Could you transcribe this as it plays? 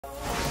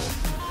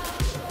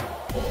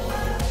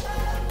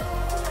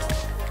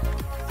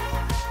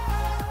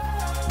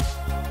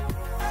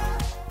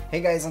Hey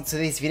guys, on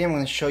today's video I'm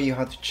going to show you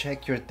how to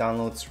check your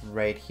downloads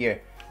right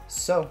here.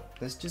 So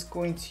let's just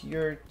go into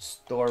your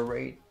store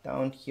right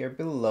down here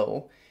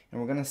below, and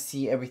we're going to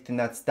see everything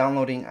that's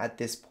downloading at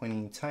this point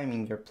in time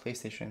in your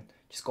PlayStation.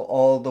 Just go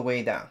all the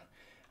way down.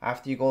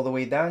 After you go all the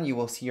way down, you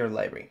will see your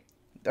library.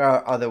 There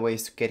are other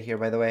ways to get here,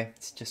 by the way.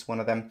 It's just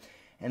one of them.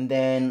 And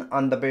then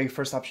on the very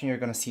first option, you're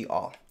going to see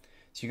all.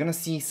 So you're going to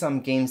see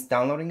some games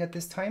downloading at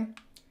this time,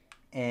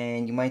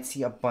 and you might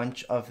see a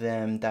bunch of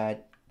them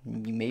that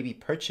you maybe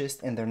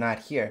purchased and they're not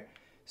here.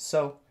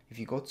 So if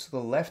you go to the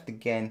left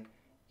again,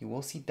 you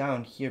will see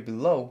down here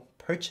below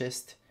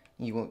purchased,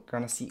 you're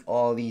gonna see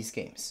all these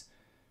games,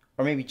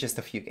 or maybe just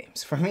a few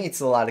games. For me, it's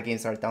a lot of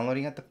games that are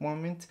downloading at the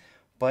moment,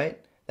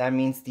 but that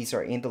means these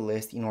are in the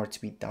list in order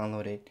to be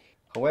downloaded.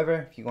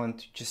 However, if you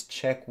want to just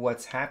check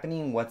what's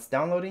happening, what's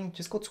downloading,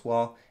 just go to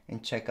all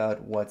and check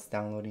out what's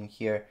downloading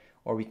here,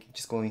 or we can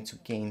just go into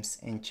games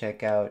and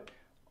check out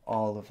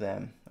all of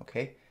them,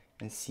 okay,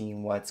 and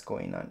seeing what's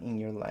going on in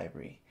your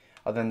library.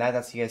 Other than that,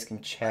 that's so you guys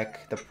can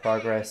check the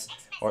progress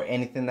or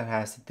anything that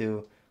has to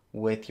do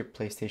with your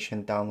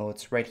PlayStation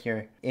downloads right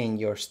here in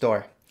your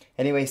store.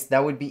 Anyways,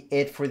 that would be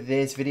it for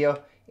this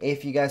video.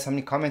 If you guys have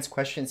any comments,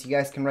 questions, you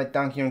guys can write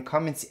down here in the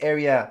comments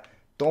area.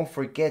 Don't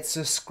forget,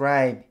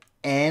 subscribe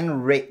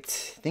and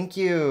rate. Thank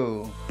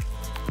you.